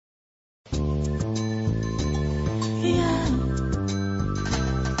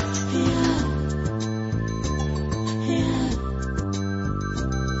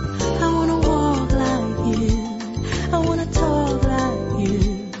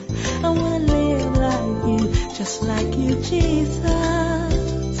just like you, Jesus.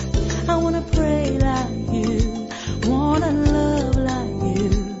 I wanna pray like you, wanna love like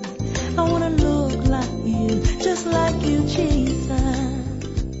you, I wanna look like you, just like you,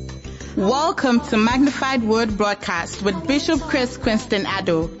 Jesus. Welcome to Magnified Word Broadcast with Bishop Chris Quinston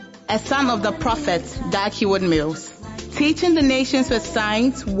Addo, a son of the prophet Dag Heward-Mills. Teaching the nations with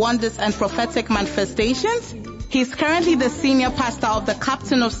signs, wonders, and prophetic manifestations, he's currently the senior pastor of the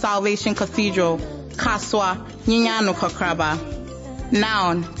Captain of Salvation Cathedral, Kaswa Nyinyano Kokraba.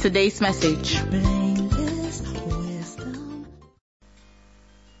 Now, today's message.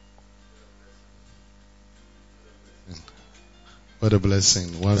 What a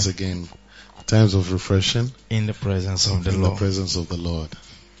blessing. Once again, times of refreshing. In the presence of the In Lord. the presence of the Lord.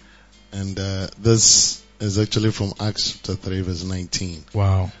 And this is actually from Acts chapter 3 verse 19.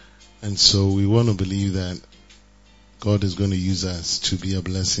 Wow. And so we want to believe that God is going to use us to be a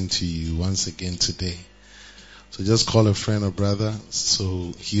blessing to you once again today. So just call a friend or brother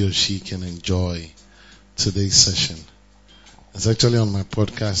so he or she can enjoy today's session. It's actually on my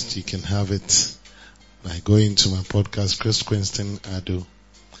podcast. You can have it by going to my podcast, Chris Quinston Addo,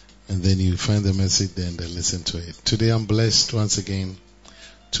 and then you find the message there and then listen to it. Today I'm blessed once again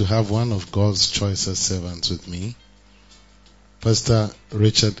to have one of God's choicest servants with me, Pastor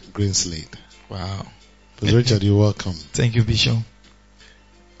Richard Greenslade. Wow. Pastor Richard, you're welcome. Thank you, Bishop.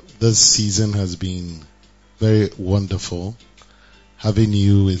 This season has been very wonderful, having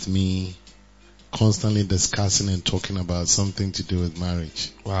you with me, constantly discussing and talking about something to do with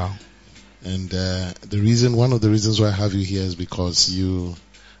marriage. Wow. And one of the reasons why I have you here is because you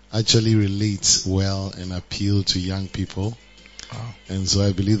actually relate well and appeal to young people. Wow. And so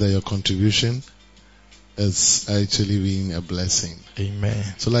I believe that your contribution has actually been a blessing. Amen.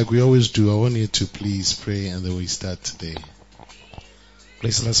 So like we always do, I want you to please pray and then we start today.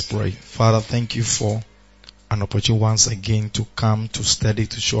 Please let's pray. Father, thank you for an opportunity once again to come to study,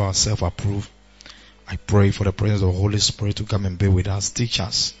 to show ourselves approved. I pray for the presence of the Holy Spirit to come and be with us, teach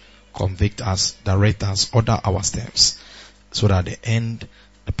us, convict us, direct us, order our steps, so that at the end,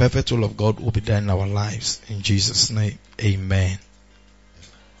 the perfect will of God will be done in our lives. In Jesus' name, amen.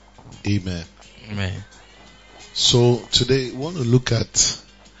 Amen. Amen. So today we want to look at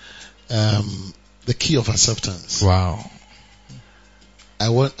the key of acceptance. Wow. I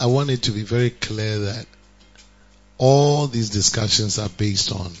want it to be very clear that all these discussions are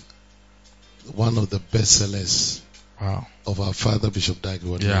based on one of the bestsellers Wow. of our father, Bishop Dag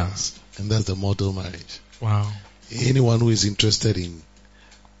Heward-Mills, and that's the model marriage. Wow. Anyone who is interested in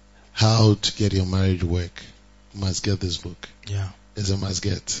how to get your marriage work must get this book. Yeah. It's a must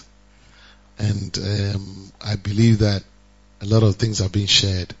get. And I believe that a lot of things are being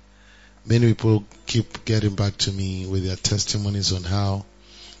shared. Many people keep getting back to me with their testimonies on how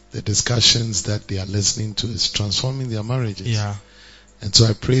the discussions that they are listening to is transforming their marriages. Yeah. And so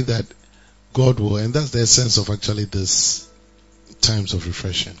I pray that God will, and that's the essence of actually this times of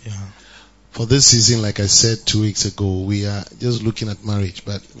refreshing. Yeah. For this season, like I said 2 weeks ago, we are just looking at marriage,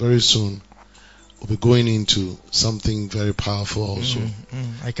 but very soon we'll be going into something very powerful also.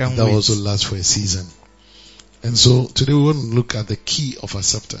 I can't that wait. also lasts for a season. And so today we want to look at the key of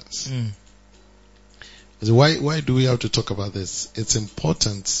acceptance. So why do we have to talk about this? It's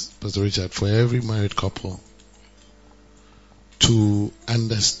important, Pastor Richard, for every married couple to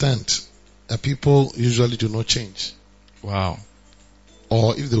understand that people usually do not change. Wow.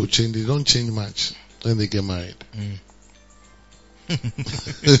 Or if they will change, they don't change much when they get married.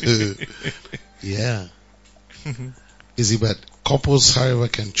 Yeah. You see, but couples, however,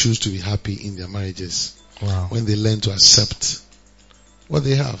 can choose to be happy in their marriages. Wow. When they learn to accept what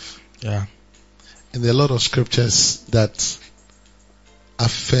they have. Yeah. And there are a lot of scriptures that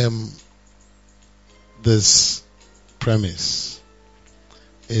affirm this premise.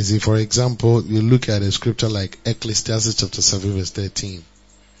 Is if, for example, you look at a scripture like Ecclesiastes chapter 7 verse 13.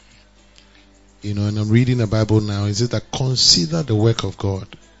 You know, and I'm reading the Bible now. Is it that consider the work of God?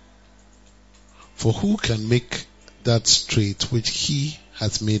 For who can make that straight which he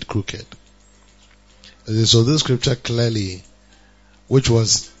has made crooked? So this scripture clearly, which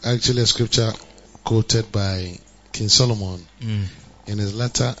was actually a scripture quoted by King Solomon in his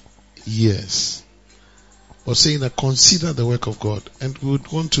latter years, was saying that consider the work of God. And we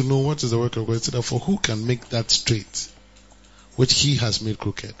would want to know what is the work of God. So for who can make that straight which he has made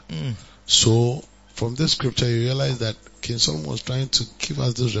crooked? So from this scripture you realize that King Solomon was trying to give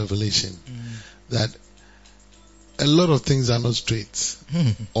us this revelation that a lot of things are not straight.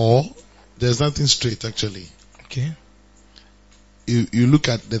 Or there's nothing straight actually. Okay. You look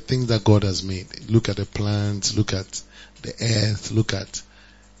at the things that God has made. Look at the plants, look at the earth, look at,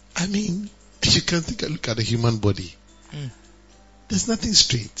 I mean, you can look at the human body. There's nothing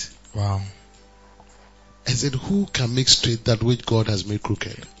straight. Wow. I said, who can make straight that which God has made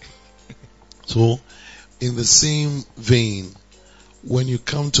crooked? So, in the same vein, when you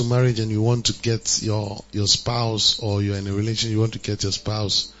come to marriage and you want to get your spouse, or you're in a relationship, you want to get your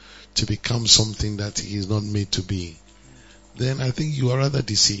spouse to become something that he is not made to be, then I think you are rather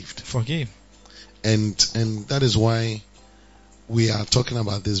deceived. Forgive. And that is why we are talking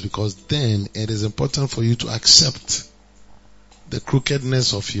about this, because then it is important for you to accept the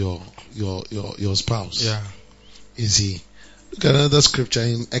crookedness of your spouse. Yeah. You see, look at another scripture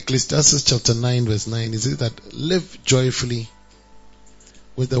in Ecclesiastes chapter 9 verse 9. It says that live joyfully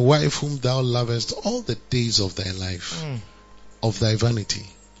with the wife whom thou lovest all the days of thy life, of thy vanity,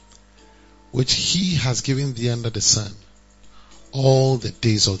 which he has given thee under the sun, all the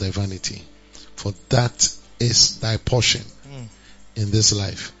days of thy vanity, for that is thy portion in this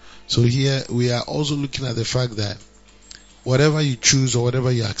life. So here we are also looking at the fact that whatever you choose or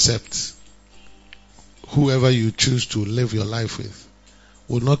whatever you accept, whoever you choose to live your life with,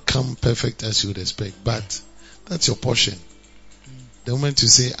 will not come perfect as you would expect, but that's your portion. The moment you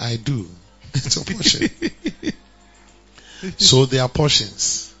say, I do, it's your portion. So they are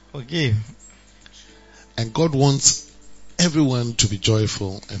portions. Forgive. And God wants everyone to be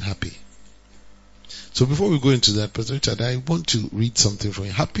joyful and happy. So before we go into that, Pastor Richard, I want to read something from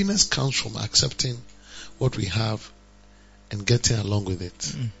you. Happiness comes from accepting what we have and getting along with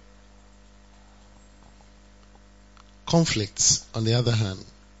it. Conflicts, on the other hand,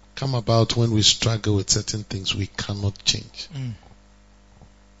 come about when we struggle with certain things we cannot change.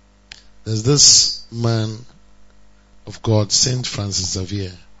 There's this man of God, Saint Francis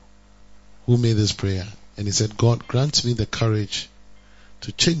Xavier, who made this prayer, and he said, God, grant me the courage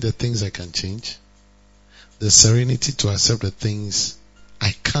to change the things I can change, the serenity to accept the things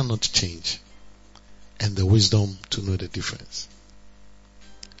I cannot change, and the wisdom to know the difference.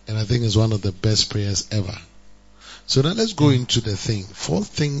 And I think it's one of the best prayers ever. So now let's go into the thing. 4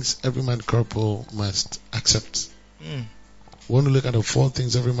 things every married couple must accept. We want to look at the 4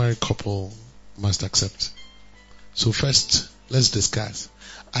 things every married couple must accept. So first, let's discuss.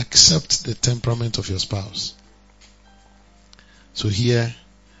 Accept the temperament of your spouse. So here,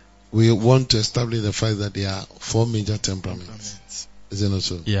 we want to establish the fact that there are 4 major temperaments. Is it not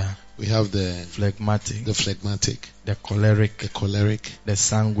so? Yeah. We have the Phlegmatic, the choleric, the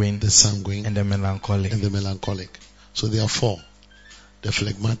sanguine, and the melancholic. So there are 4. The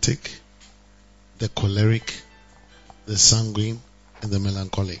phlegmatic, the choleric, the sanguine, and the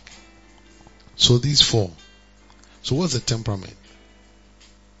melancholic. So these 4. So what's the temperament?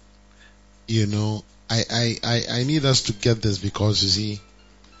 You know, I need us to get this, because you see,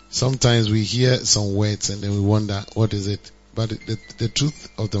 sometimes we hear some words and then we wonder, what is it? But the truth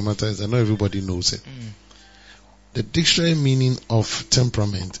of the matter is that not everybody knows it. The dictionary meaning of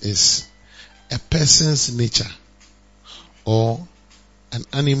temperament is a person's nature or an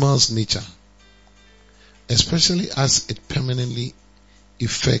animal's nature, especially as it permanently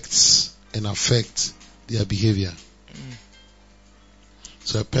affects and affects their behavior.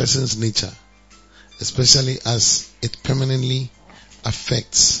 So a person's nature, especially as it permanently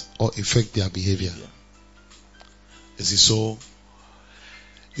affects or affects their behavior. You see, so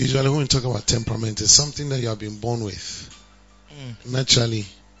usually when we talk about temperament, it's something that you have been born with. Naturally,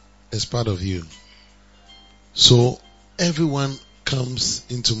 it's part of you. So everyone comes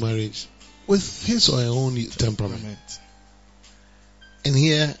into marriage with his or her own temperament. And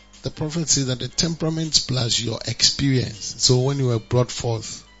here, the prophet says that the temperament plus your experience. So when you were brought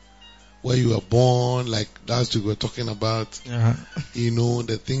forth, where you were born, like that's what we were talking about, you know,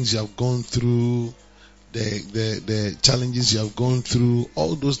 the things you have gone through, the challenges you have gone through,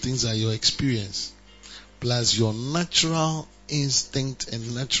 all those things are your experience. Plus your natural instinct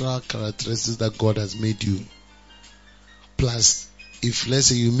and natural characteristics that God has made you. Plus, if let's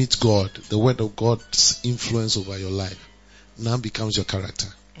say you meet God, the word of God's influence over your life now becomes your character.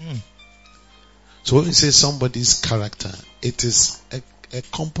 So when we say somebody's character, it is a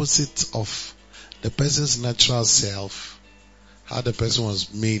composite of the person's natural self, how the person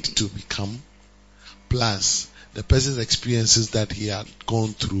was made to become, plus the person's experiences that he had gone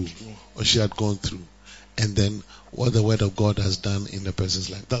through or she had gone through, and then what the word of God has done in the person's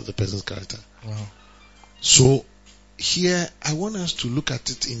life. That's the person's character. Wow. So here I want us to look at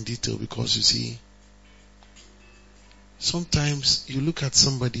it in detail, because you see, sometimes you look at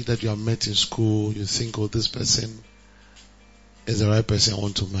somebody that you have met in school, you think, oh, this person is the right person I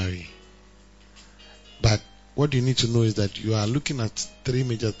want to marry. But what you need to know is that you are looking at 3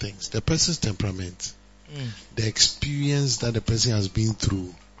 major things. The person's temperament, the experience that the person has been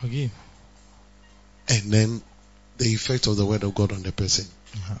through, and then the effect of the word of God on the person.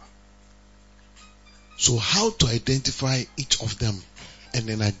 Uh-huh. So how to identify each of them and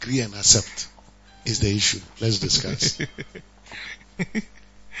then agree and accept is the issue. Let's discuss.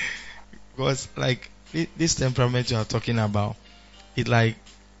 Because like this temperament you are talking about, it like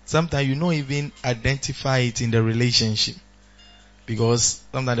sometimes you don't even identify it in the relationship, because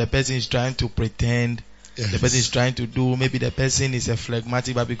sometimes the person is trying to pretend, Yes. the person is trying to do, maybe the person is a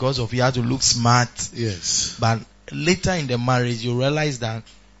phlegmatic, but because of he has to look smart. Yes. But later in the marriage, you realize that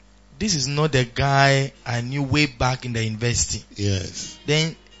this is not the guy I knew way back in the university. Yes.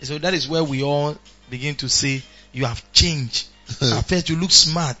 Then, so that is where we all begin to say, you have changed. At first you look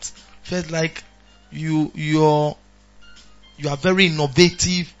smart. First like you are very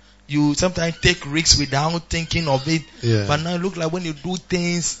innovative. You sometimes take risks without thinking of it. Yeah. But now it look like when you do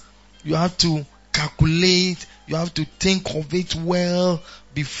things, you have to calculate, you have to think of it well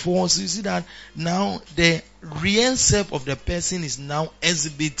before. So you see that now the real self of the person is now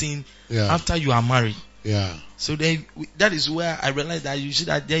exhibiting after you are married. Yeah. So then that is where I realized that you see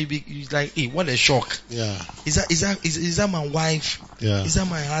that there you like, hey, what a shock. Yeah. Is that my wife? Yeah. Is that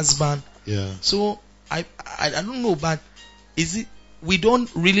my husband? Yeah. So I don't know, but is it, we don't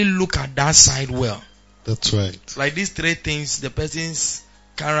really look at that side well. That's right. Like these three things, the person's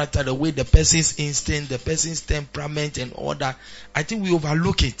character, the way the person's instinct, the person's temperament and all that, I think we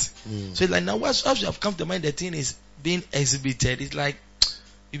overlook it. So it's like now once you have come to mind the thing is being exhibited, it's like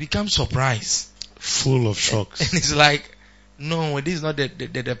you become surprised. Full of shocks. And it's like, no, this is not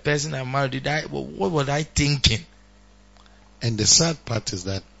the person I married. What was I thinking? And the sad part is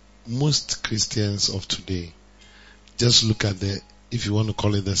that most Christians of today just look at the, if you want to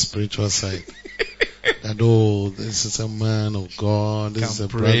call it the spiritual side, that, oh, this is a man of God, this is a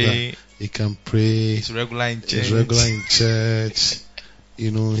brother, he can pray, He's regular in church. he's regular in church, you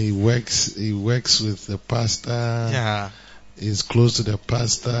know, he works with the pastor, Yeah. he's close to the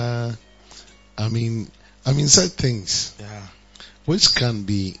pastor. I mean such things, Yeah. which can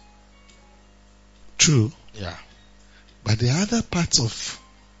be true, Yeah. but there are other parts of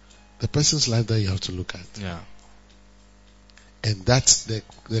the person's life that you have to look at. Yeah. And that's the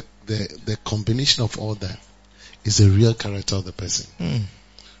combination of all that is the real character of the person.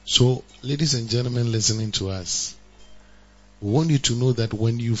 So, ladies and gentlemen listening to us, we want you to know that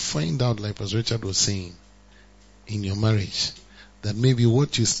when you find out, like Pastor Richard was saying, in your marriage, that maybe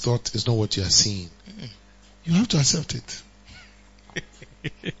what you thought is not what you are seeing, you have to accept it.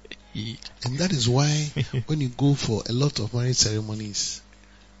 And that is why when you go for a lot of marriage ceremonies,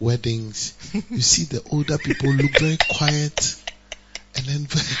 weddings, you see the older people look very quiet, and then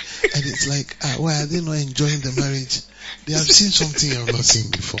and it's like, why are they not enjoying the marriage? They have seen something you have not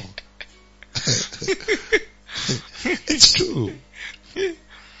seen before. It's true.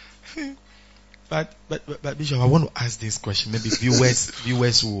 But Bishop, I want to ask this question. Maybe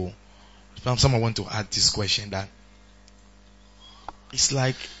viewers will. Someone want to add this question, that it's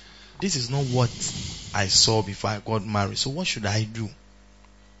like, this is not what I saw before I got married. So what should I do?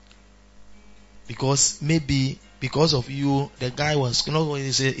 Because maybe because of you, the guy was,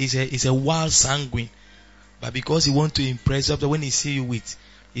 he's a wild sanguine, but because he want to impress you, after when he see you with,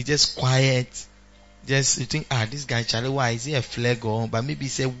 he's just quiet. Just you think, this guy Charlie, why is he a flag or? But maybe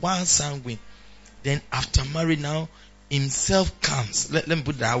he's a wild sanguine. Then after married now, himself comes. Let me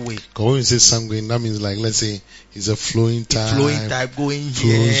put it that way. Because when you say sanguine, that means like, let's say he's a flowing type. Going flows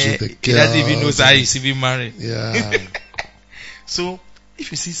here. with the He doesn't even know girls how he's even married. Yeah. So if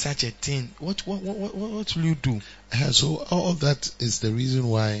you see such a thing, what will you do? So all of that is the reason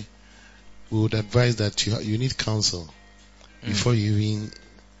why we would advise that you need counsel before you even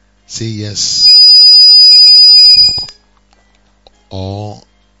say yes or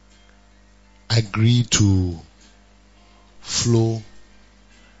agree to flow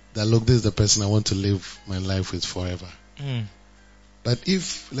that, look, this is the person I want to live my life with forever. But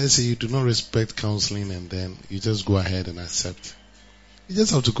if, let's say, you do not respect counseling and then you just go ahead and accept, you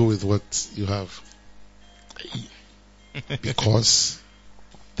just have to go with what you have. Because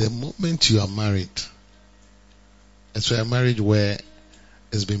the moment you are married, especially a marriage where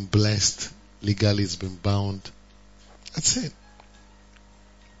it's been blessed, legally it's been bound, that's it.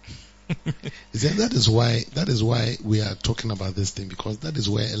 That is why we are talking about this thing, because that is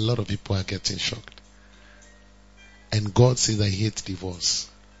where a lot of people are getting shocked. And God says that He hates divorce.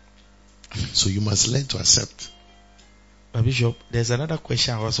 So you must learn to accept. But Bishop, there's another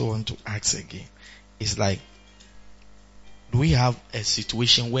question I also want to ask again. It's like, do we have a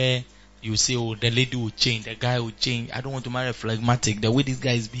situation where you say, oh, the lady will change, the guy will change, I don't want to marry a phlegmatic, the way this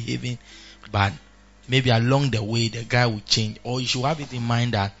guy is behaving, but maybe along the way the guy will change? Or you should have it in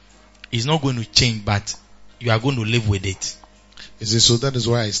mind that it's not going to change, but you are going to live with it. You see, so that is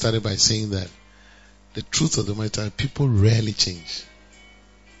why I started by saying that the truth of the matter, people rarely change.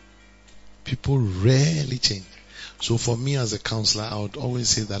 People rarely change. So for me as a counselor, I would always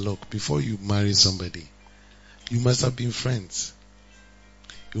say that, look, before you marry somebody, you must have been friends.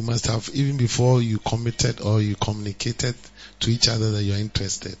 You must have, even before you committed or you communicated to each other that you are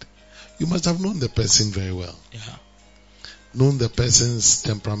interested, you must have known the person very well. Yeah. Known the person's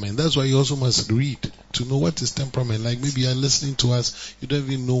temperament. That's why you also must read to know what is temperament. Like maybe you are listening to us, you don't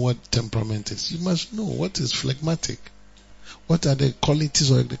even know what temperament is. You must know what is phlegmatic. What are the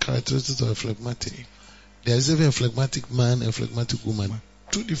qualities or the characteristics of a phlegmatic? There is even a phlegmatic man and a phlegmatic woman.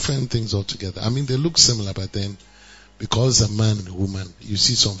 Two different things altogether. I mean, they look similar, but then because a man and a woman, you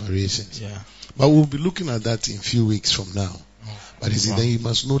see some variations. Yeah. But we'll be looking at that in a few weeks from now. Oh, but you see, then you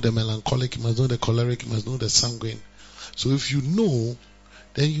must know the melancholic, you must know the choleric, you must know the sanguine. So if you know,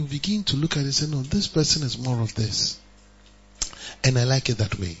 then you begin to look at it and say, no, this person is more of this. And I like it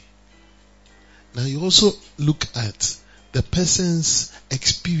that way. Now you also look at the person's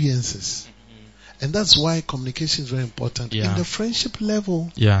experiences. And that's why communication is very important. Yeah. In the friendship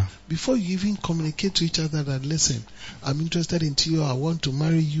level, Yeah. before you even communicate to each other that, listen, I'm interested in you, I want to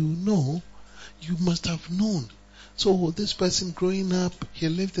marry you. No, you must have known. So this person growing up, he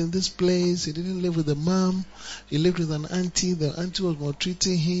lived in this place, he didn't live with a mom, he lived with an auntie, the auntie was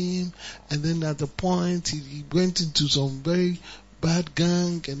maltreating him, and then at the point he went into some very bad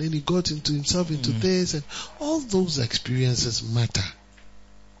gang, and then he got into himself into this, and all those experiences matter.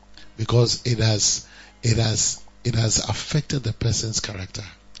 Because it has affected the person's character,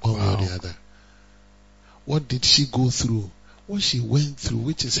 one way or the other. What did she go through? What she went through,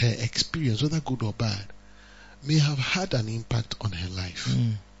 which is her experience, whether good or bad, may have had an impact on her life.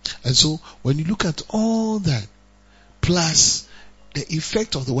 And so, when you look at all that, plus the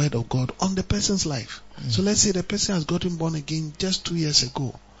effect of the Word of God on the person's life. So let's say the person has gotten born again just 2 years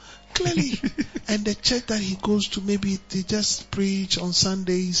ago. Clearly. And the church that he goes to, maybe they just preach on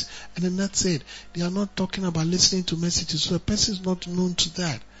Sundays and then that's it. They are not talking about listening to messages. So the person is not known to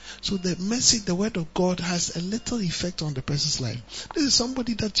that. So the message, the Word of God has a little effect on the person's life. This is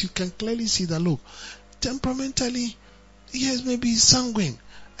somebody that you can clearly see that, look, temperamentally, yes, maybe he's sanguine.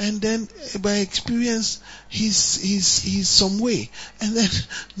 And then by experience, he's some way. And then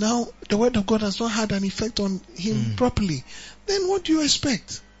now the Word of God has not had an effect on him properly. Then what do you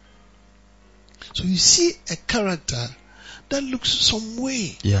expect? So you see a character that looks some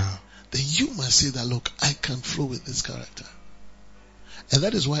way. Yeah. Then you must say that, look, I can flow with this character. And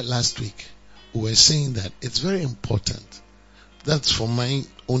that is why last week we were saying that it's very important. That's from my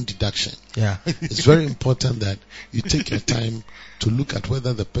own deduction. Yeah. It's very important that you take your time to look at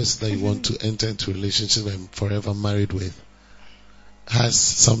whether the person that you want to enter into a relationship and forever married with has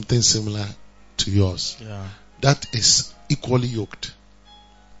something similar to yours. Yeah. That is equally yoked.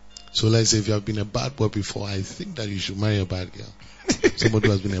 So let's say if you have been a bad boy before, I think that you should marry a bad girl. Somebody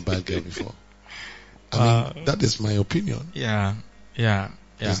who has been a bad girl before. I mean, that is my opinion. Yeah. Yeah.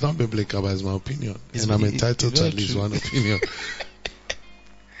 Yeah. It's not biblical, but it's my opinion. And I'm entitled to at least one opinion.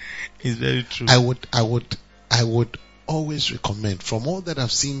 It's very true. I would always recommend, from all that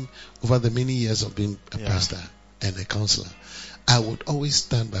I've seen over the many years of being a pastor and a counselor, I would always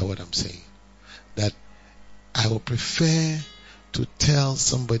stand by what I'm saying. That I would prefer to tell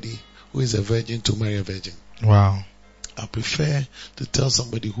somebody who is a virgin to marry a virgin. Wow. I prefer to tell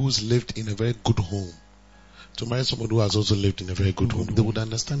somebody who's lived in a very good home to marry somebody who has also lived in a very good home. They would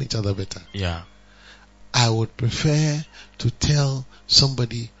understand each other better. Yeah. I would prefer to tell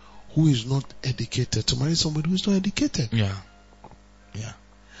somebody who is not educated to marry somebody who is not educated. Yeah. Yeah.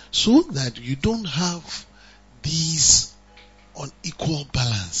 So that you don't have these unequal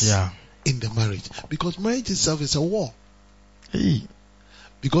balance in the marriage. Because marriage itself is a war. Hey.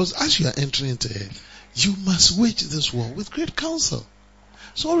 Because as you are entering into it, you must wage this war with great counsel.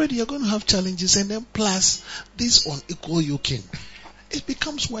 So already you're going to have challenges, and then plus this unequal yoking. It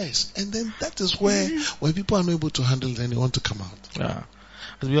becomes worse. And then that is where when people are not able to handle it and they want to come out. Yeah.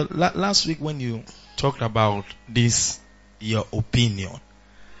 Last week when you talked about this, your opinion,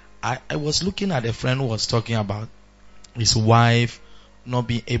 I was looking at a friend who was talking about his wife not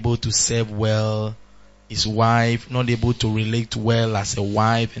being able to serve well, his wife not able to relate well as a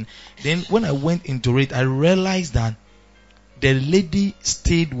wife. And then when I went into it, I realized that the lady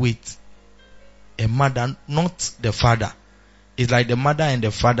stayed with a mother, not the father. It's like the mother and the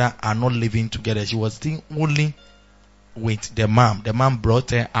father are not living together. She was staying only with the mom. The mom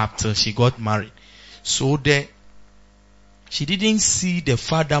brought her up till she got married. So she didn't see the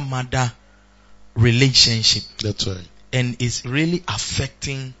father-mother relationship. That's right. And it's really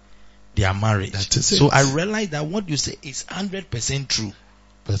affecting their marriage. That is it. So I realized that what you say is 100% true.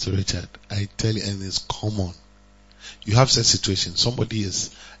 Pastor Richard, I tell you, and it's common. You have such situations. Somebody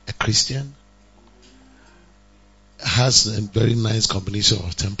is a Christian, has a very nice combination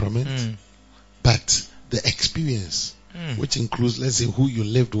of temperament, but the experience, which includes, let's say, who you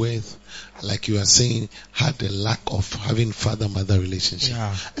lived with, like you are saying, had a lack of having father-mother relationship.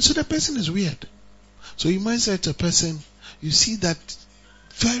 Yeah. And so the person is weird. So you might say to a person, you see that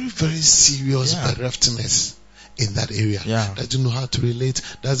very, very serious bereftness in that area. Yeah. Doesn't know how to relate,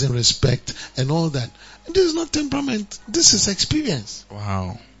 doesn't respect, and all that. And this is not temperament. This is experience.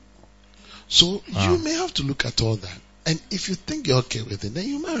 Wow. So you may have to look at all that. And if you think you're okay with it, then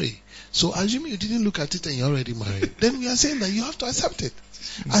you marry. So assuming you didn't look at it and you're already married, then we are saying that you have to accept it.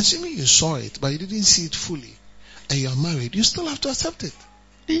 Assuming you saw it, but you didn't see it fully, and you are married, you still have to accept it.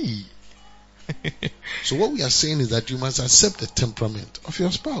 So what we are saying is that you must accept the temperament of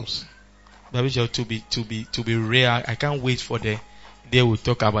your spouse. But to be rare, I can't wait for the day we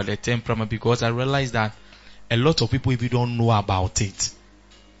talk about the temperament, because I realize that a lot of people, if you don't know about it,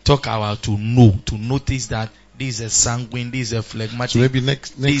 talk about to notice that this is a sanguine, this is a phlegmatic. So maybe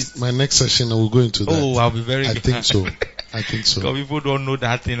my next session I will go into that. Oh, I'll be very glad. think so. I think so. Because people don't know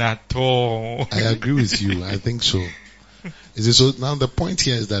that thing at all. I agree with you. I think so. Is it so? Now the point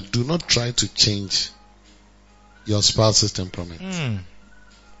here is that do not try to change your spouse's temperament,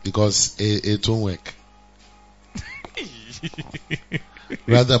 because it won't work.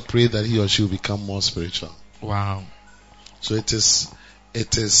 Rather pray that he or she will become more spiritual. Wow. So it is,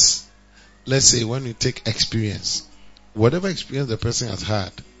 let's say when you take experience, whatever experience the person has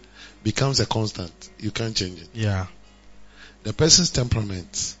had becomes a constant. You can't change it. Yeah. The person's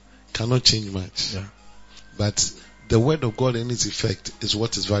temperament cannot change much. Yeah. But the word of God and its effect is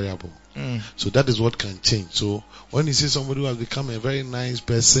what is variable. So that is what can change. So when you see somebody who has become a very nice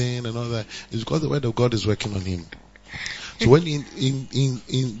person and all that, it's because the word of God is working on him. So when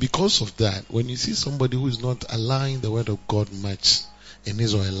because of that, when you see somebody who is not allowing the word of God much in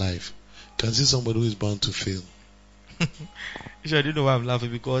his or her life, you can see somebody who is bound to fail. I don't know why I'm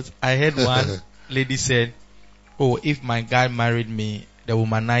laughing, because I heard one lady said, "Oh, if my guy married me, the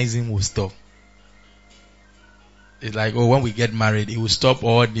womanizing will stop." It's like, oh, when we get married, it will stop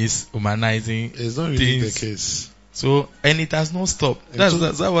all this womanizing. It's not really the case. So, and it has not stopped.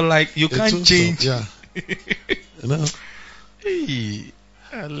 That's what, like, you can't change. Stop. Yeah. You know? Hey,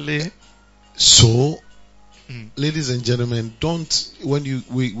 so, ladies and gentlemen, when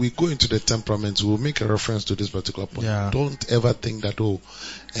we go into the temperaments, we'll make a reference to this particular point. Yeah. Don't ever think that,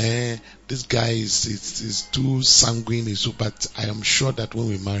 this guy is too sanguine, but I am sure that when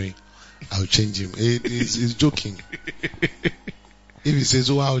we marry, I'll change him. He's joking. If he says,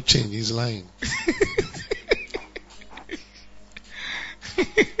 I'll change, he's lying.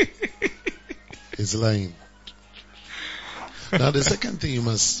 He's lying. Now the second thing you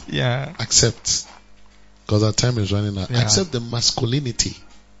must accept, because our time is running out, accept the masculinity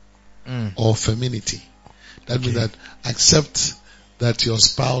or femininity. That means that accept that your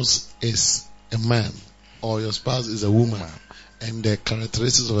spouse is a man or your spouse is a woman. And the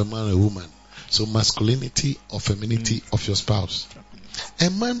characteristics of a man or a woman. So masculinity or femininity of your spouse.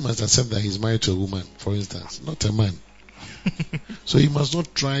 A man must accept that he's married to a woman, for instance, not a man. So he must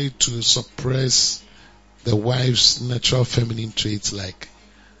not try to suppress the wife's natural feminine traits like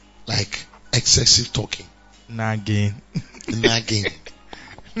excessive talking. Nagging.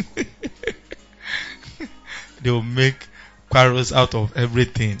 They'll make quarrels out of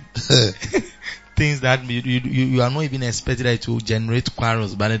everything. Things that you are not even expecting that to generate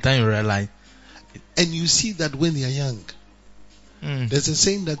quarrels by the time you realize. And you see that when they are young. There's a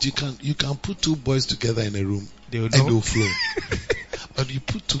saying that you can put two boys together in a room and they'll flow. But you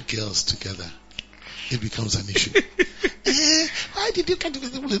put two girls together, it becomes an issue. Why did you come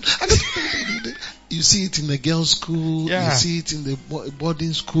together? You see it in the girls' school, you see it in the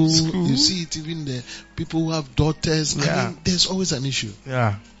boarding school, you see it even the people who have daughters. I mean, there's always an issue.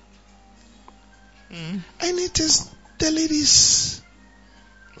 Yeah. And it is the ladies.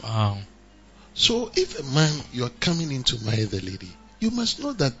 Wow. So if a man, you are coming in to marry the lady, you must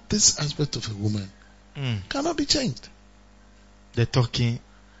know that this aspect of a woman cannot be changed. The talking.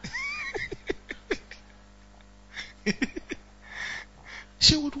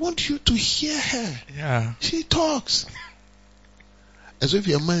 She would want you to hear her. Yeah. She talks. And so if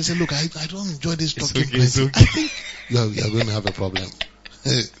your man says, look, I don't enjoy this talking. It's okay. I think you are going to have a problem.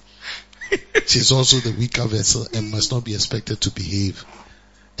 She's also the weaker vessel and must not be expected to behave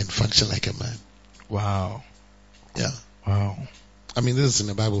and function like a man. Wow. Yeah. Wow. I mean, this is in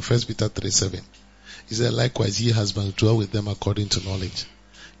the Bible, 1 Peter 3:7. He said, likewise, ye husbands, dwell with them according to knowledge,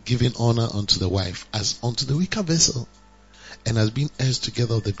 giving honor unto the wife as unto the weaker vessel, and as being heirs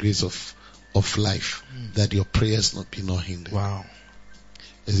together of the grace of life, that your prayers not be not hindered. Wow.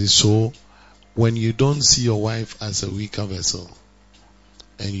 Is it so? When you don't see your wife as a weaker vessel,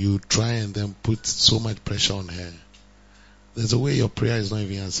 and you try and then put so much pressure on her, there's a way your prayer is not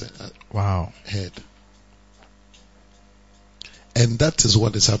even answered. Wow. Head. And that is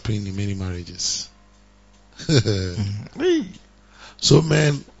what is happening in many marriages. So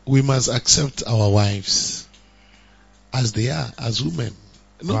men, we must accept our wives as they are, as women.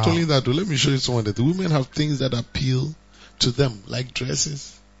 Not Wow. only that, let me show you someone that the women have things that appeal to them, like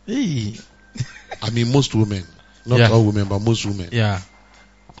dresses. Hey. I mean, most women, not Yeah. all women, but most women, Yeah.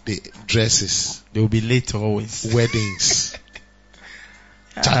 the dresses, They will be late always. weddings,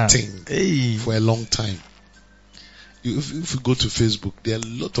 Yeah. chatting Hey. for a long time. If you go to Facebook, there are a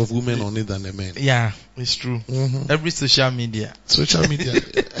lot of women on it than the men. Yeah, it's true. Mm-hmm. Every social media. Social media,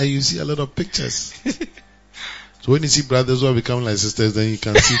 and you see a lot of pictures. So when you see brothers who are becoming like sisters, then you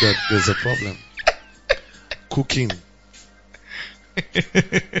can see that there's a problem. Cooking.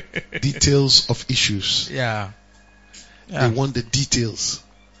 Details of issues. Yeah. They want the details.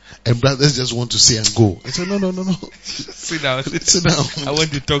 And brothers just want to say and go. I said, no. Sit down. Sit down. I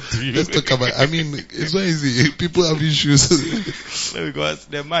want to talk to you. Let's talk about, I mean, it's not easy. People have issues. No, because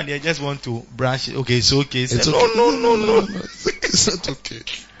the man here just want to brush it. Okay, it's okay. It's Say, okay. No. It's not okay.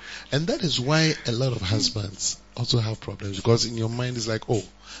 And that is why a lot of husbands also have problems, because in your mind it's like, oh,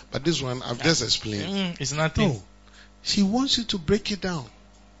 but this one I've just explained. It's nothing. No, she wants you to break it down.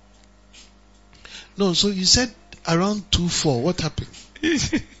 No, so you said around 2:04. What happened?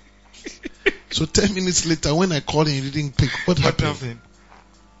 So 10 minutes later, when I called and you didn't pick, what happened?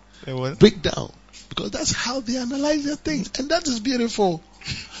 Break down. Because that's how they analyze their things. And that is beautiful.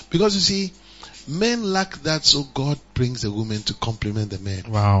 Because you see, men lack that, so God brings a woman to complement the men.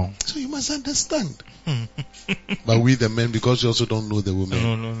 Wow. So you must understand. But we the men, because we also don't know the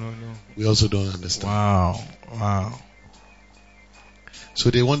women, No. we also don't understand. Wow. So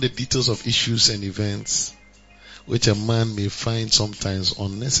they want the details of issues and events, which a man may find sometimes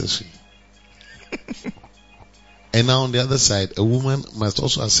unnecessary. And now on the other side, a woman must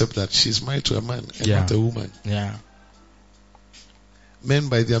also accept that she's married to a man and not a woman. Yeah. Men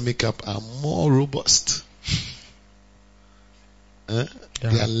by their makeup are more robust. They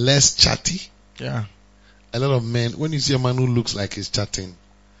are less chatty. Yeah. A lot of men, when you see a man who looks like he's chatting,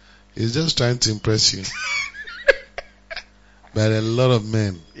 he's just trying to impress you. But a lot of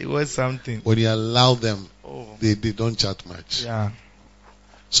men, It was something. when you allow them, Oh. they don't chat much. Yeah.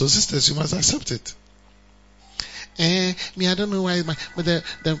 So sisters, you must accept it. Me, I don't know why, but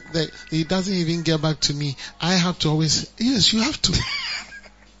he doesn't even get back to me. I have to always, yes, you have to.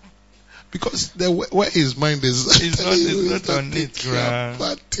 Because where his mind is, It's not on it, right?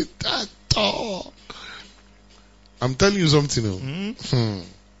 but it at all. I'm telling you something.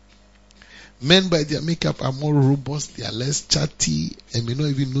 Men by their makeup are more robust, they are less chatty, and may not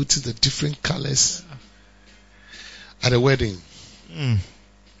even notice the different colors at a wedding.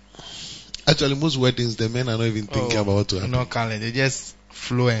 Actually, most weddings, the men are not even thinking about what to happen. No color. They just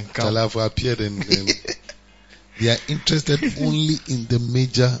flow and come. Talaf appeared and they are interested only in the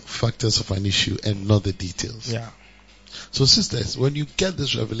major factors of an issue and not the details. Yeah. So sisters, when you get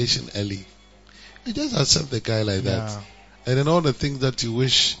this revelation early, you just accept the guy like that. Yeah. And then all the things that you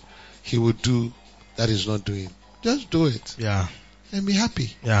wish he would do that he's not doing, just do it. Yeah. And be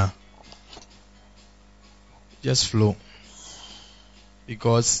happy. Yeah. Just flow.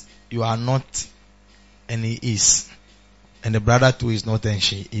 Because you are not and he is. And the brother too is not and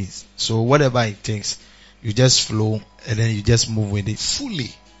she is. So whatever it takes, you just flow and then you just move with it. Fully.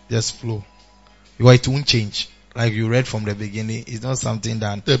 Just flow. Because it won't change. Like you read from the beginning, it's not something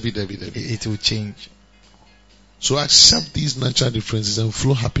that it will change. So accept these natural differences and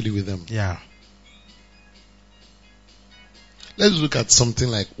flow happily with them. Yeah. Let's look at something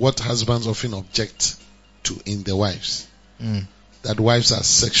like what husbands often object to in their wives. That wives are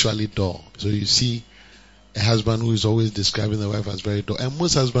sexually dull. So you see a husband who is always describing the wife as very dull. And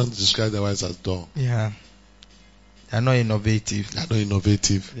most husbands describe their wives as dull. Yeah. They're not innovative. They're not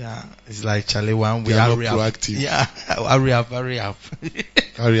innovative. Yeah. It's like Charlie one. They are not proactive. Yeah. Hurry up. Hurry up.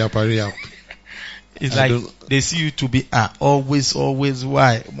 It's like they see you to be always.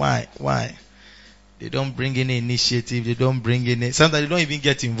 Why? They don't bring any initiative. They don't bring any. Sometimes they don't even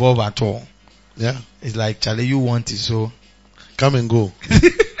get involved at all. Yeah. It's like, Charlie, you want it, so come and go.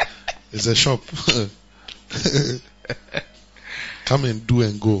 It's a shop. Come and do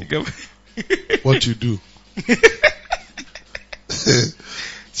and go. What you do?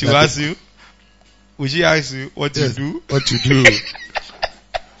 She will ask you. Would she ask you what you do? What you do?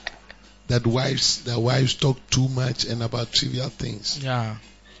 that wives talk too much and about trivial things. Yeah.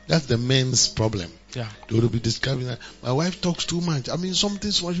 That's the men's problem. Yeah. They will be discovering that my wife talks too much. I mean, some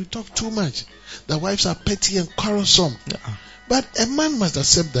things why you talk too much. The wives are petty and quarrelsome. Yeah. But a man must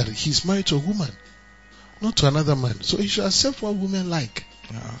accept that he's married to a woman, not to another man. So he should accept what women like.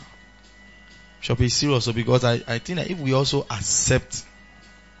 Yeah. Should be serious, because I think that if we also accept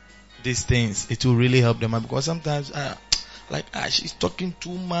these things, it will really help them. Because sometimes, she's talking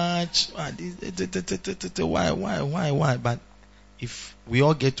too much. Why? But if we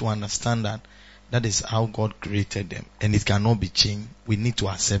all get to understand that is how God created them, and it cannot be changed, we need to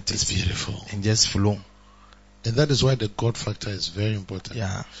accept it. It's beautiful. And just flow. And that is why the God factor is very important.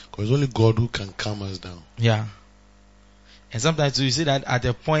 Yeah. Because only God who can calm us down. Yeah. And sometimes you see that at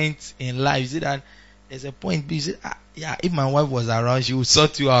a point in life, you see that there's a point, you see, if my wife was around, she would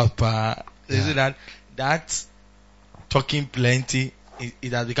sort you up. You see that talking plenty,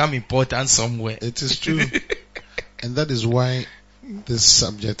 it has become important somewhere. It is true. And that is why this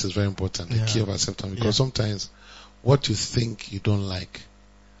subject is very important, the key of acceptance. Because sometimes what you think you don't like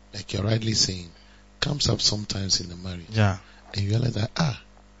you're rightly saying, comes up sometimes in the marriage. Yeah. And you realize that,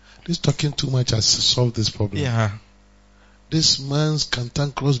 this talking too much has solved this problem. Yeah. This man's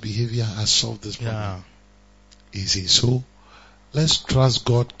cantankerous behavior has solved this problem. Yeah. You see, so let's trust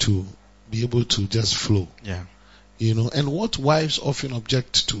God to be able to just flow. Yeah. And what wives often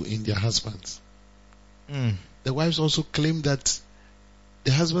object to in their husbands. The wives also claim that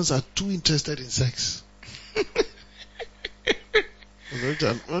the husbands are too interested in sex.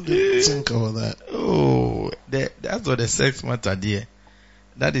 Richard, what do you think about that? Oh, that's what the sex matter there.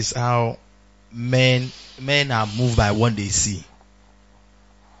 That is how men are moved by what they see.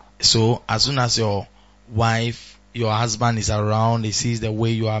 So as soon as your husband is around, he sees the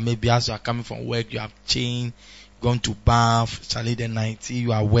way you are, maybe as you are coming from work, you have changed, gone to bath, Charlie the 90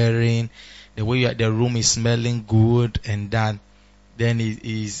 you are wearing, the way the room is smelling good, and that, then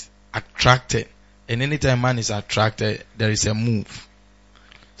he is attracted. And anytime man is attracted, there is a move.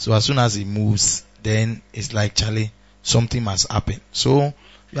 So as soon as he moves, then it's like, Charlie, something must happen. So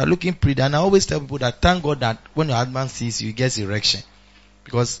you are looking pretty, and I always tell people that thank God that when your husband sees you, he gets erection.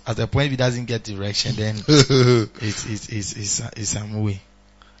 Because at the point if he doesn't get erection, then it's a movie.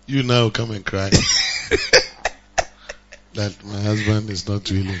 You now come and cry that my husband is not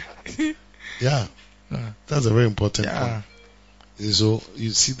really. Yeah, that's a very important point. So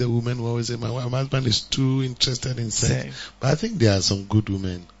you see the women who always say, my husband is too interested in sex. But I think there are some good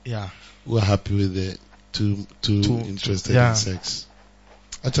women who are happy with it, too interested in sex.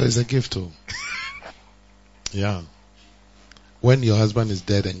 Actually, it's a gift too. Yeah. When your husband is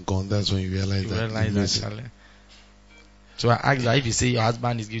dead and gone, that's when you realize that. So I ask that if you say your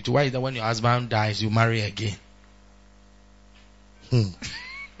husband is guilty, why is that when your husband dies, you marry again?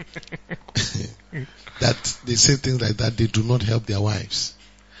 That they say things like that, they do not help their wives.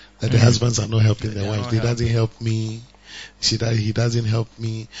 That the husbands are not helping their wives. He doesn't help me. He doesn't help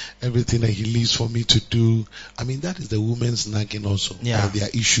me. Everything that he leaves for me to do. I mean, that is the women's nagging also. Or their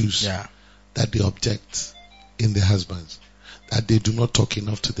issues that they object in the husbands. That they do not talk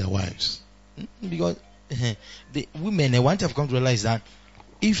enough to their wives. Because the women, they want to have come to realize that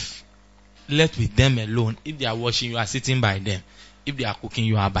if left with them alone, if they are washing, you are sitting by them. If they are cooking,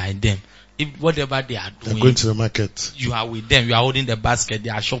 you are by them. If whatever they are doing, they're going to the market, you are with them. You are holding the basket. They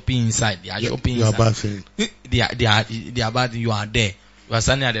are shopping inside. They are shopping you inside. You are bathing. They are bathing. You are there. You are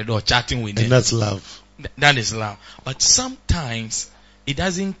standing at the door chatting with them. And that's love. That is love. But sometimes it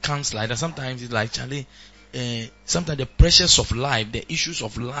doesn't come like that. Sometimes it's like, Charlie, sometimes the pressures of life, the issues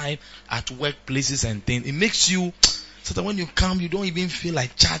of life at workplaces and things, it makes you, so that when you come, you don't even feel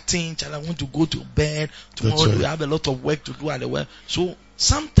like chatting. Charlie, I want to go to bed. Tomorrow we have a lot of work to do at the work. So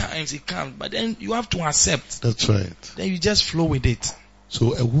sometimes it comes, but then you have to accept. That's right. Then you just flow with it.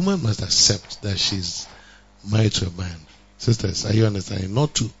 So a woman must accept that she's married to a man. Sisters, are you understanding?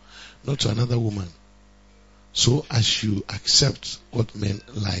 Not to another woman. So as you accept what men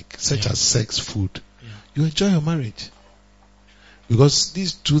like, such as sex, food, you enjoy your marriage. Because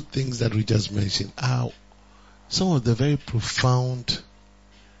these two things that we just mentioned are some of the very profound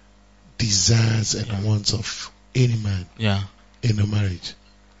desires and wants of any man in a marriage.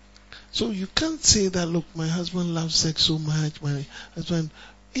 So you can't say that, look, my husband loves sex so much, my husband,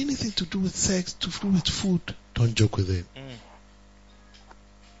 anything to do with sex, to do with food, don't joke with it.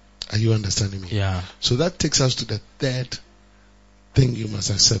 Are you understanding me? Yeah. So that takes us to the third thing you must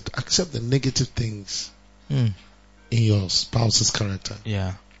accept. Accept the negative things in your spouse's character.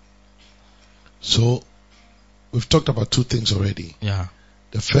 Yeah. So we've talked about two things already. Yeah.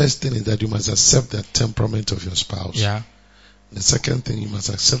 The first thing is that you must accept the temperament of your spouse. Yeah. The second thing, you must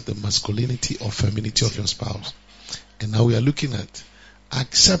accept the masculinity or femininity of your spouse. And now we are looking at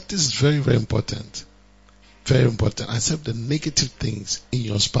accept. This is very, very important. Very important. Accept the negative things in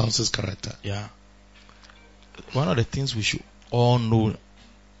your spouse's character. Yeah. One of the things we should all know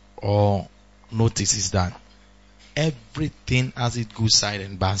or notice is that everything has its good side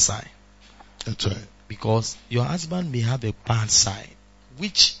and bad side. That's right. Because your husband may have a bad side,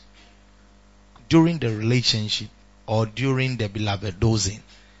 which during the relationship or during the beloved dosing,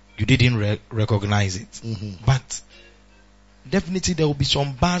 you didn't recognize it. Mm-hmm. But definitely there will be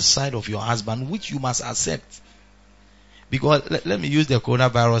some bad side of your husband which you must accept. Because let me use the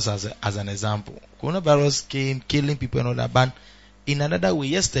coronavirus as an example. Coronavirus came killing people and all that, but in another way,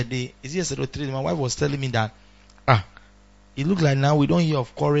 yesterday or 3 days, my wife was telling me that it looks like now we don't hear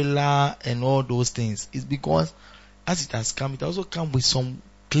of cholera and all those things. It's because as it has come, it also comes with some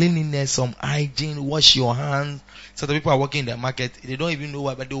cleanliness, some hygiene, wash your hands. So the people are working in the market, they don't even know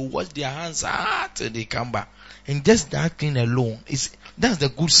why, but they will wash their hands till they come back. And just that thing alone, that's the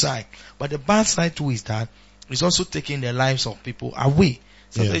good side. But the bad side too is that it's also taking the lives of people away.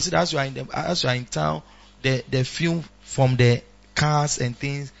 Sometimes as you are in town, the fume from the cars and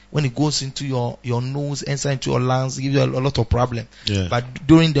things, when it goes into your nose, inside into your lungs, gives you a lot of problem. Yeah. But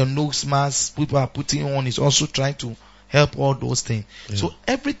during the nose mask people are putting on, is also trying to help all those things. Yeah. So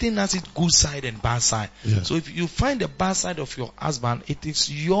everything has its good side and bad side. Yeah. So if you find the bad side of your husband, it is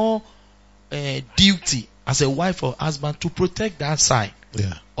your duty as a wife or husband to protect that side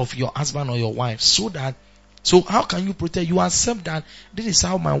of your husband or your wife, so how can you protect? You accept that this is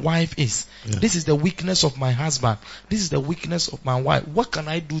how my wife is. Yeah. This is the weakness of my husband. This is the weakness of my wife. What can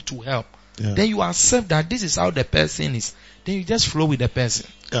I do to help? Yeah. Then you accept that this is how the person is. Then you just flow with the person.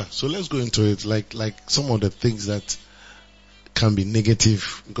 Yeah. So let's go into it. Like some of the things that can be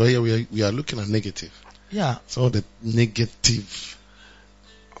negative. Because here we are looking at negative. Yeah. Some of the negative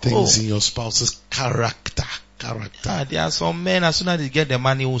things in your spouse's character. Yeah, there are some men, as soon as they get the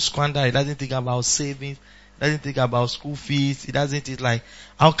money, will squander. He doesn't think about savings. Doesn't think about school fees. He doesn't think like,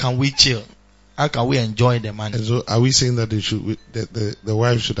 how can we chill? How can we enjoy the money? And so, are we saying that the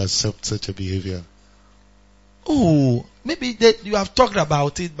wife should accept such a behavior? Oh, maybe you have talked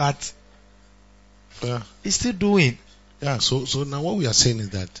about it, but he's still doing. Yeah. So now what we are saying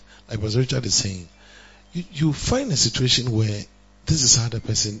is that, like Pastor Richard is saying, you find a situation where this is how the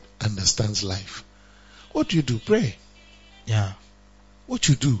person understands life. What do you do? Pray. Yeah. What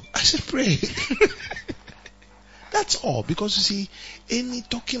you do? I said pray. That's all. Because you see, any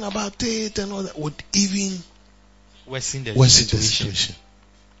talking about it and all that would even worsen the situation.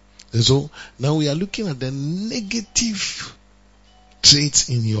 And so now we are looking at the negative traits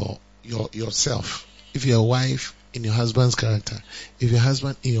in yourself. If you're a wife, in your husband's character. If your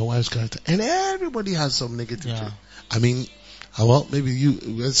husband, in your wife's character. And everybody has some negative traits. I mean, well, maybe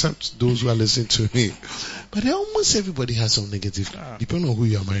you, except those who are listening to me, but almost everybody has some negative, depending on who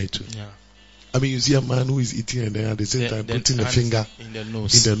you are married to. Yeah. I mean, you see a man who is eating and then at the same time putting the finger in the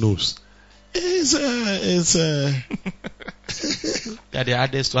nose. Yeah, the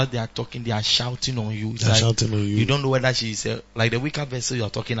others, while they are talking, they are shouting on you. Shouting on you. You don't know whether she's like the weaker vessel you are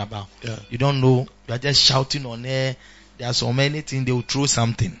talking about. Yeah. You don't know. You are just shouting on her. There are so many things, they will throw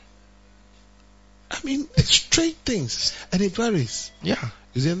something. I mean, it's straight things, and it varies. Yeah.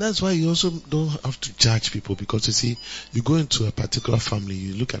 You see, and that's why you also don't have to judge people, because you see, you go into a particular family,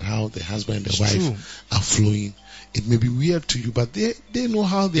 you look at how the husband and the wife are flowing. It may be weird to you, but they know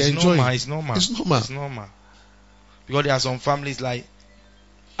how they enjoy. It's normal. Because there are some families like,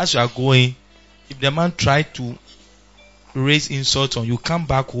 as you are going, if the man try to raise insults on you, come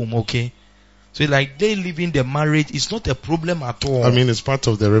back home, okay? So like they living the marriage, it's not a problem at all. I mean, it's part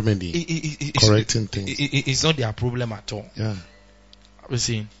of the remedy. Correcting things. It's not their problem at all. Yeah. You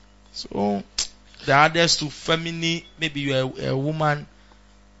see. So the others to feminine, maybe you're a woman,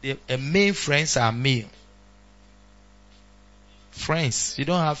 male friends are male. Friends. You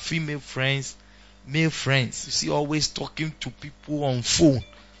don't have female friends, male friends. You see, always talking to people on phone.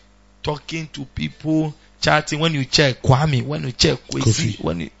 Talking to people, chatting. When you check Kwame, when you check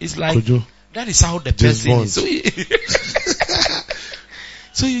Kwesi, it's like Kojo. That is how the person is.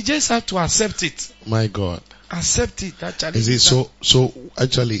 So you just have to accept it. My God. Accept it. That challenge. Is it so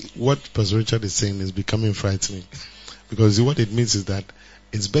actually what Pastor Richard is saying is becoming frightening. Because what it means is that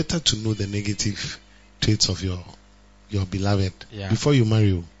it's better to know the negative traits of your beloved before you marry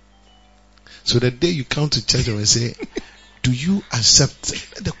you. So the day you come to church and say, do you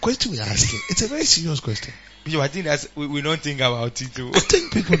accept the question we are asking? It's a very serious question. I think we don't think about it too. I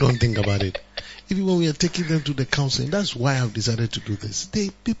think people don't think about it. Even when we are taking them to the counseling, that's why I've decided to do this.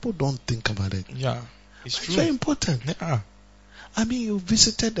 People don't think about it. Yeah, it's true. It's very important. Yeah. I mean, you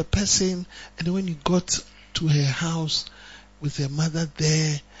visited the person, and when you got to her house with her mother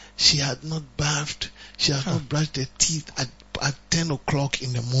there, she had not bathed, she had not brushed her teeth at 10 o'clock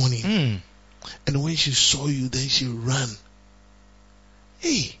in the morning. And when she saw you, then she ran.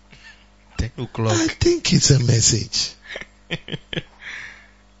 Hey, 10 o'clock. I think it's a message.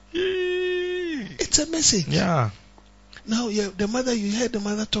 It's a message. Yeah. Now, the mother, you heard the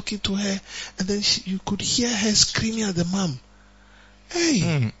mother talking to her, and then you could hear her screaming at the mom.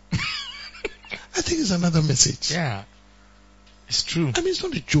 Hey, I think it's another message. Yeah. It's true. I mean, it's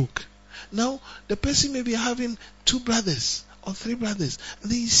not a joke. Now, the person may be having 2 brothers or 3 brothers,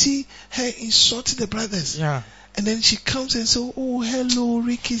 and then you see her insulting the brothers. Yeah. And then she comes and says, oh, hello,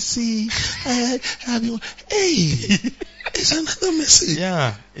 Ricky C. Hey, it's another message.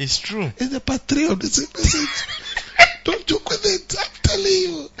 Yeah, it's true. It's the part 3 of the same message. Don't joke with it. I'm telling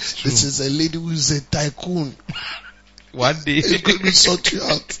you. This is a lady who is a tycoon. One day. It's going to sort you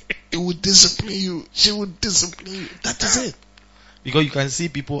out. It will discipline you. She will discipline you. That is it. Because you can see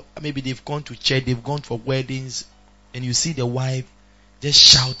people, maybe they've gone to church, they've gone for weddings, and you see the wife just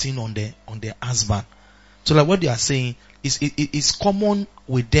shouting on the husband. So like what they are saying is it's common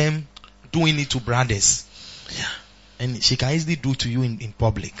with them doing it to brothers. Yeah. And she can easily do to you in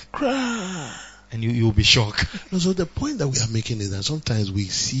public. Cry. And you'll be shocked. No, so the point that we are making is that sometimes we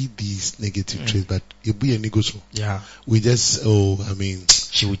see these negative traits, but it'll be a negotiable. Yeah. We just,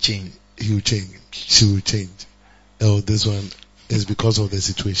 she will change. He will change. She will change. Oh, this one is because of the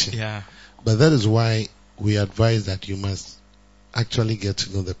situation. Yeah. But that is why we advise that you must actually get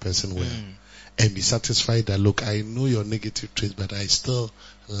to know the person well and be satisfied that, look, I know your negative traits, but I still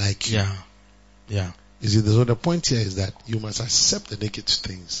like you. Yeah. Yeah. You see, so the point here is that you must accept the negative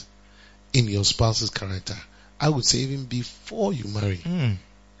things in your spouse's character. I would say even before you marry. And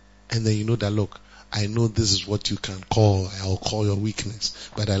then you know that, look, I know this is what you can call, I'll call your weakness,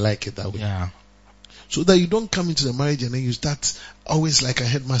 but I like it that way. Yeah. So that you don't come into the marriage and then you start always like a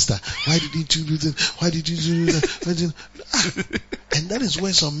headmaster. Why didn't you do this? Why did you do that? And that is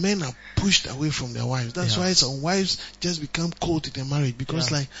where some men are pushed away from their wives. That's why some wives just become cold in their marriage because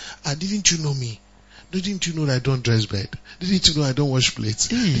didn't you know me? Didn't you know that I don't dress bed? Didn't you know I don't wash plates?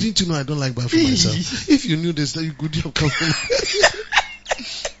 Didn't you know I don't like bath for myself? If you knew this, then you could have come from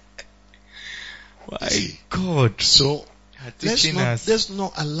my God. So let's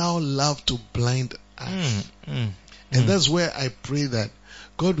not allow love to blind us. And that's where I pray that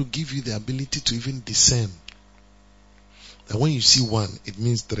God will give you the ability to even discern. That when you see 1, it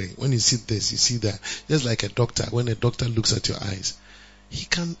means 3. When you see this, you see that. Just like a doctor, when a doctor looks at your eyes, he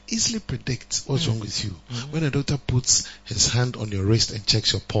can easily predict what's wrong with you. When a doctor puts his hand on your wrist and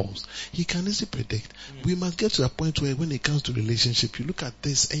checks your pulse, he can easily predict. We must get to a point where when it comes to relationship, you look at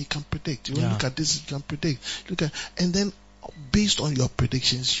this and you can predict. You look at this, you can predict. And then based on your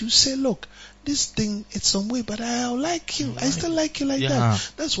predictions, you say, look, this thing, it's some way, but I like you. I still like you like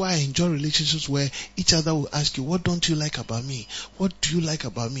that. That's why I enjoy relationships where each other will ask you, what don't you like about me? What do you like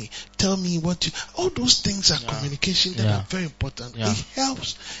about me? Tell me all those things are communication that are very important. It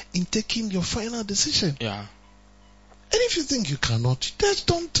helps in taking your final decision. Yeah. And if you think you cannot, just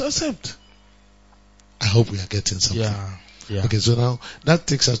don't accept. I hope we are getting something. Yeah. Okay, so now that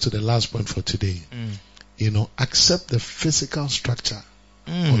takes us to the last point for today. Accept the physical structure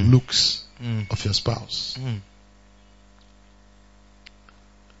or looks of your spouse.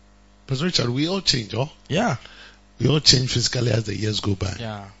 Pastor Richard, we all change, Yeah. We all change physically as the years go by.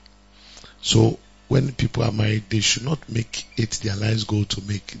 Yeah. So when people are married, they should not make it their life's goal to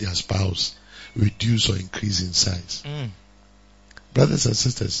make their spouse reduce or increase in size. Brothers and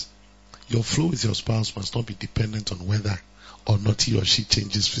sisters, your flow with your spouse must not be dependent on whether or not he or she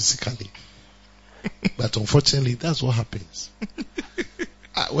changes physically. But unfortunately, that's what happens.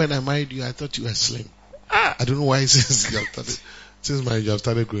 When I married you, I thought you were slim. I don't know why since marriage you have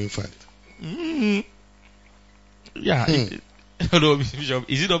started growing fat. Yeah. Bishop,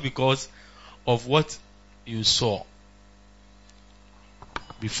 is it not because of what you saw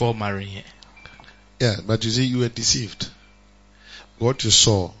before marrying? Yeah, but you see, you were deceived. What you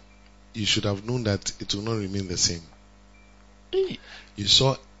saw, you should have known that it will not remain the same. You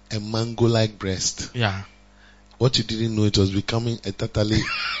saw a mango-like breast. Yeah. What you didn't know, it was becoming a tatali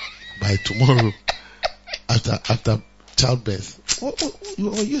by tomorrow after childbirth.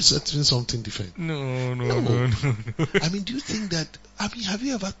 You're expecting something different. No. I mean, do you think that, have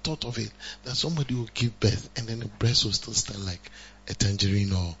you ever thought of it, that somebody will give birth and then the breast will still stand like a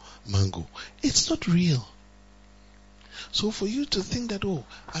tangerine or mango? It's not real. So for you to think that,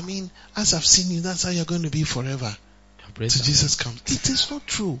 as I've seen you, that's how you're going to be forever. Till Jesus comes. It is not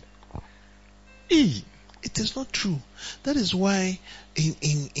true. It is not true. That is why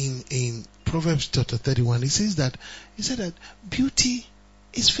in Proverbs chapter 31, he said that beauty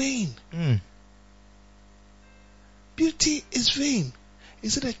is vain. Beauty is vain. He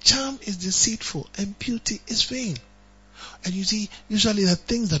said that charm is deceitful and beauty is vain. And you see, usually the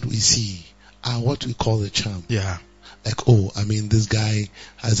things that we see are what we call the charm. Yeah. Like, this guy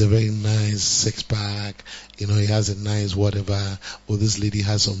has a very nice six pack, he has a nice whatever, or this lady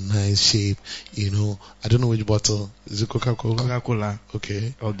has some nice shape, I don't know which bottle. Is it Coca-Cola? Coca-Cola.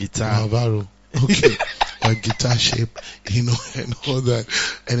 Okay. Or guitar. Malboro. Okay. Or guitar shape, and all that.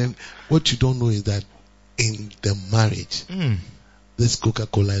 And then what you don't know is that in the marriage, this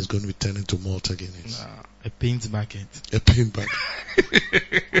Coca-Cola is going to be turned into Malta Guinness. A paint bucket. A paint bucket.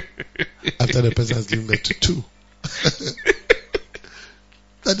 After the person has given birth to two.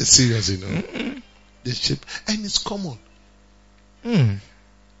 That is serious, The shape, and it's common.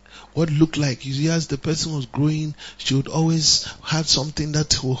 What looked like, you see, as the person was growing, she would always have something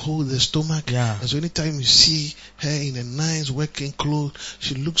that will hold the stomach. Yeah. And so anytime you see her in a nice working clothes,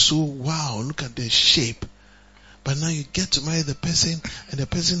 she looks so, wow, look at the shape. But now you get to marry the person, and the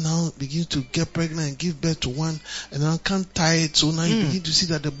person now begins to get pregnant and give birth to one, and now can't tie it, so now you begin to see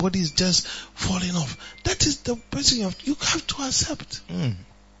that the body is just falling off. That is the person you have to accept.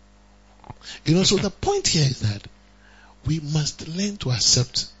 So the point here is that we must learn to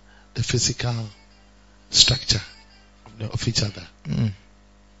accept the physical structure of each other. And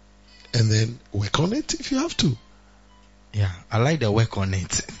then work on it if you have to. Yeah, I like the work on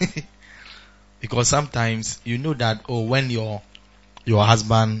it. Because sometimes you know that when your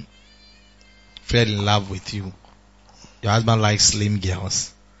husband fell in love with you, your husband likes slim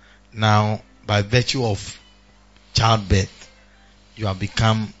girls. Now, by virtue of childbirth, you have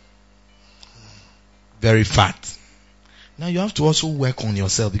become very fat. Now you have to also work on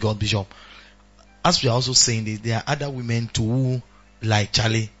yourself, because Bishop, as we are also saying this, there are other women too who like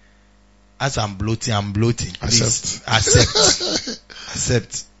Charlie. As I'm bloating. Please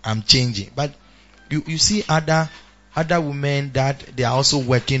accept. I'm changing. But you see other women that they are also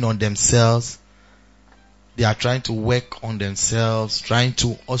working on themselves. They are trying to work on themselves, trying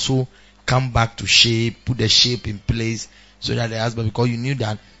to also come back to shape, put the shape in place, so that the husband, because you knew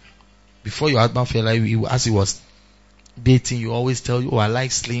that before your husband felt like you, as he was dating, you always tell you, I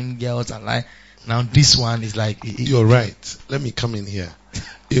like slim girls, now this one is like. You're right. Let me come in here.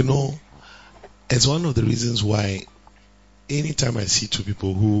 It's one of the reasons why anytime I see two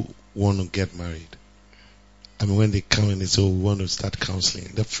people who want to get married, when they come and they say, we want to start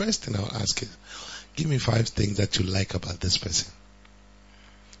counseling, the first thing I'll ask is, give me 5 things that you like about this person.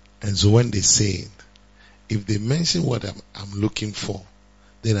 And so when they say it, if they mention what I'm looking for,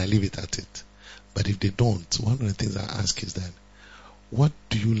 then I leave it at it. But if they don't, one of the things I ask is that, what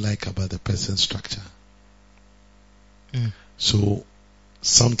do you like about the person's structure? So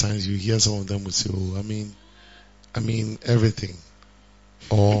sometimes you hear some of them will say, I mean everything.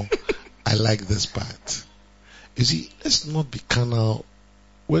 Or, I like this part. You see, let's not be carnal.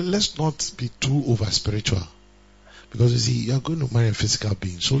 Well, let's not be too over spiritual. Because you see, you're going to marry a physical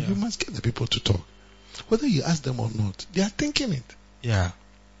being. So you must get the people to talk. Whether you ask them or not, they are thinking it. Yeah.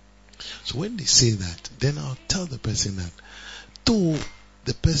 So when they say that, then I'll tell the person that, though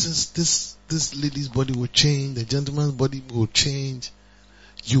the person's, this lady's body will change, the gentleman's body will change,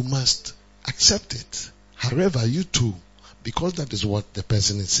 you must accept it. However, you too, because that is what the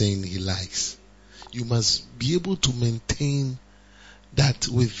person is saying he likes, you must be able to maintain that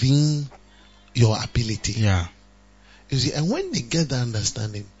within your ability. Yeah. You see, and when they get the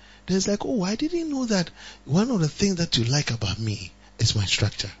understanding, there's like, I didn't know that one of the things that you like about me is my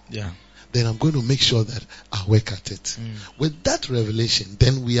structure. Yeah. Then I'm going to make sure that I work at it. With that revelation,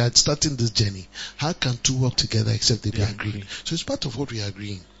 then we are starting this journey. How can two work together except they be agreeing? So it's part of what we are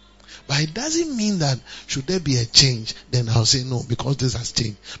agreeing. But it doesn't mean that should there be a change, then I'll say no, because this has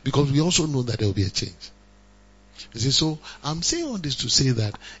changed. Because we also know that there will be a change. You see, so I'm saying all this to say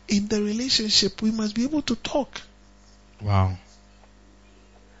that in the relationship, we must be able to talk. Wow.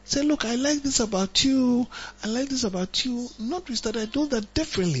 Say, look, I like this about you. I like this about you. Not with that I do that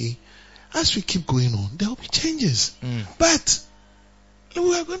differently. As we keep going on, there will be changes. But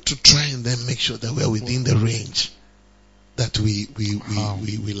we are going to try and then make sure that we are within the range that we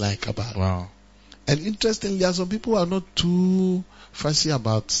like about. Wow. And interestingly, there are some people who are not too fussy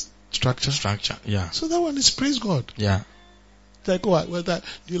about structure. Yeah. So that one is praise God. Yeah. Like whether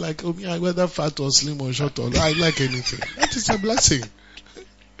you like whether fat or slim or short or I like anything. That is a blessing.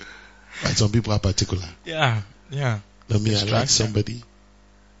 But some people are particular. Yeah. Yeah. I like somebody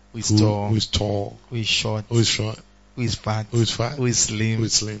who is tall, who is short, who is fat, who is slim,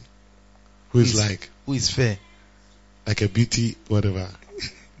 who is who is fair. Like a beauty, whatever.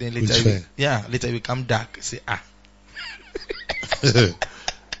 Then Who's later, fair? later you become dark. Say, I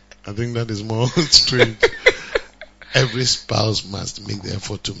think that is more strange. Every spouse must make the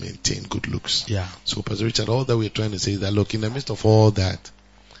effort to maintain good looks. Yeah. So, Pastor Richard, all that we're trying to say is that, look, in the midst of all that,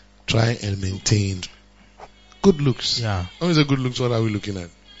 try and maintain good looks. Yeah. When we say good looks, what are we looking at?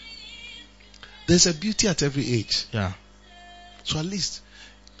 There's a beauty at every age. Yeah. So at least,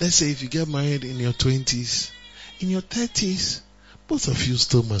 let's say if you get married in your 20s, in your 30s, both of you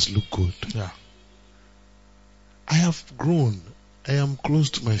still must look good. Yeah. I have grown. I am close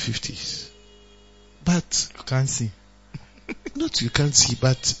to my 50s. But You can't see. not you can't see,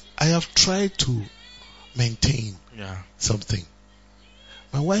 but I have tried to maintain Yeah. something.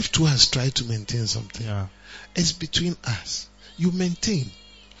 My wife too has tried to maintain something. Yeah. It's between us. You maintain.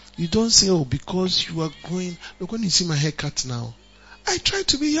 You don't say, oh, because you are going, look, when you see my haircut now, I try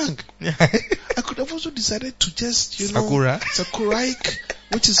to be young. Yeah. I could have also decided to just, Sakuraic,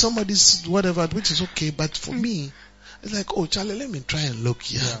 which is somebody's whatever, which is okay, but for me, it's like, oh, Charlie, let me try and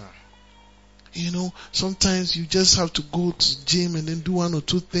look young. Yeah. You know, sometimes you just have to go to gym and then do one or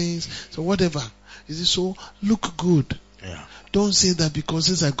two things. So whatever. Is it so? Look good. Yeah. Don't say that because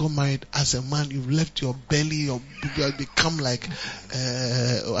since I got married as a man, you've left your belly, you have become like,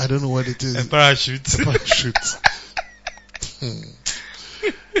 I don't know what it is. A parachute.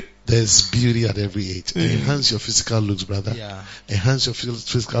 There's beauty at every age. Enhance your physical looks, brother. Yeah. Enhance your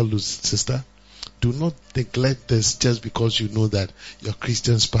physical looks, sister. Do not neglect this just because you know that your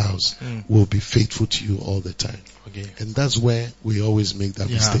Christian spouse will be faithful to you all the time. Okay. And that's where we always make that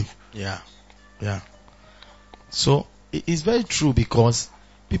mistake. Yeah. Yeah. So it's very true because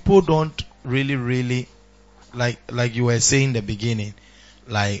people don't really like you were saying in the beginning,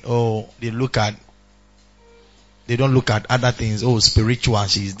 like, oh, they don't look at other things. Oh, spiritual,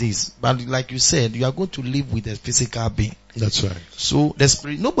 she's this. But like you said, you are going to live with a physical being. That's right. So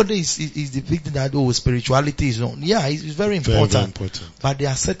nobody is depicting that, oh, spirituality is not. Yeah, it's very important. Very important. But there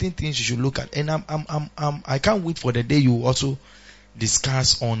are certain things you should look at. And I can't wait for the day you also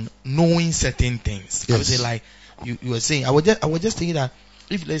discuss on knowing certain things. Yes. I would say, like you were saying, I was just thinking that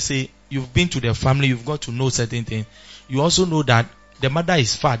if, let's say, you've been to the family, you've got to know certain things. You also know that the mother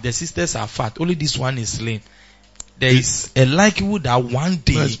is fat, the sisters are fat, only this one is slim. There is a likelihood that one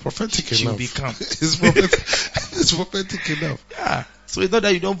day it's prophetic she'll enough. become. It's prophetic enough. Yeah. So it's not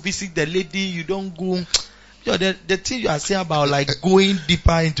that you don't visit the lady, you don't go. You know, the thing you are saying about like going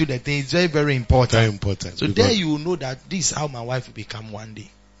deeper into the thing is very, very important. Very important. So there you will know that this is how my wife will become one day.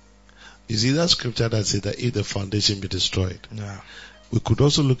 You see that scripture that says that if the foundation be destroyed, Yeah. we could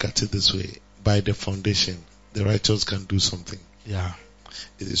also look at it this way. By the foundation, the righteous can do something. Yeah.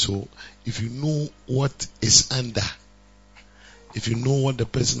 So if you know what is under, if you know what the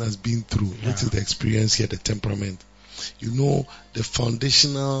person has been through, what is the experience here, the temperament, you know the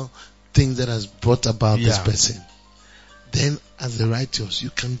foundational thing that has brought about this person, then as the righteous, you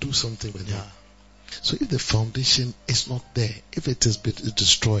can do something with it. So if the foundation is not there, if it is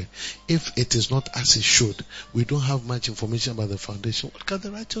destroyed, if it is not as it should, we don't have much information about the foundation, what can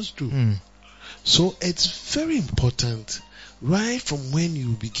the righteous do? So it's very important right from when you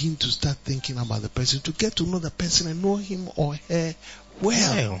begin to start thinking about the person to get to know the person and know him or her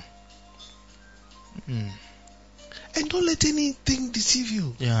well. And don't let anything deceive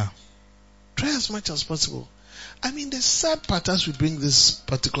you. Yeah. Try as much as possible. I mean, the sad part as we bring this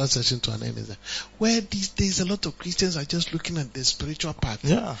particular session to an end is that where these days a lot of Christians are just looking at the spiritual part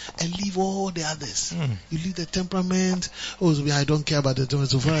and leave all the others. You leave the temperament. Oh, so I don't care about the temperament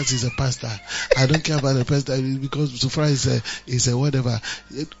so far as he's a pastor. I don't care about the pastor because so far as he's a whatever.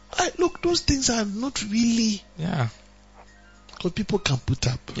 Look, those things are not really. Yeah. Because people can put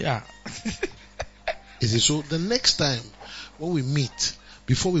up. Yeah. Is it so? The next time when we meet,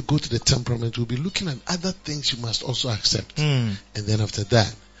 before we go to the temperament, we'll be looking at other things you must also accept. And then after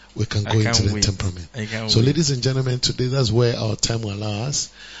that, we can go into the temperament. So ladies and gentlemen, today that's where our time will allow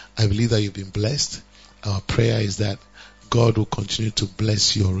us. I believe that you've been blessed. Our prayer is that God will continue to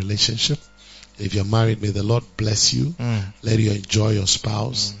bless your relationship. If you're married, may the Lord bless you. Let you enjoy your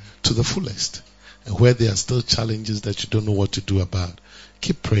spouse to the fullest. And where there are still challenges that you don't know what to do about,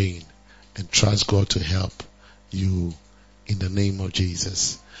 keep praying and trust God to help you in the name of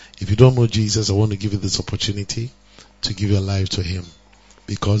Jesus. If you don't know Jesus, I want to give you this opportunity to give your life to Him.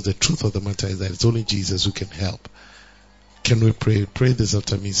 Because the truth of the matter is that it's only Jesus who can help. Can we pray? Pray this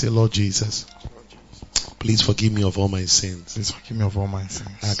after me. Say, Lord Jesus, Please forgive me of all my sins. Please forgive me of all my sins.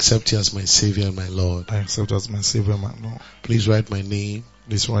 I accept you as my Savior and my Lord. I accept you as my Savior and my Lord. Please write my name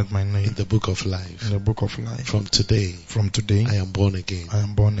Please write my name in the book of life. in the book of life. From today, From today, I am born again. I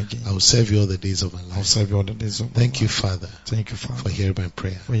am born again. I will serve you all the days of my I'll life. serve you all the days of my Thank you, life. Father, Thank you, Father, for hearing my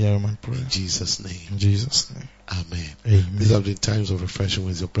prayer. for hearing my prayer. In Jesus' name. In Jesus' name. Amen. Amen. These have been times of refreshing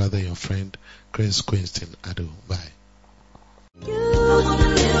with your brother and your friend, Chris Quinston Ado. Bye. Pray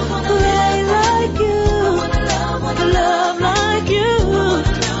like you. Love like you.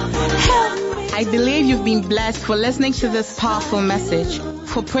 Help me. I believe you've been blessed for listening to this powerful message.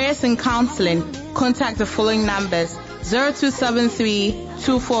 For prayers and counseling, contact the following numbers: 0273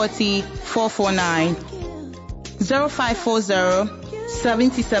 240 449, 0540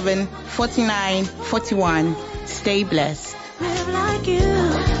 77 49 41. Stay blessed. Live like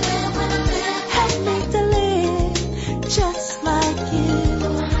you.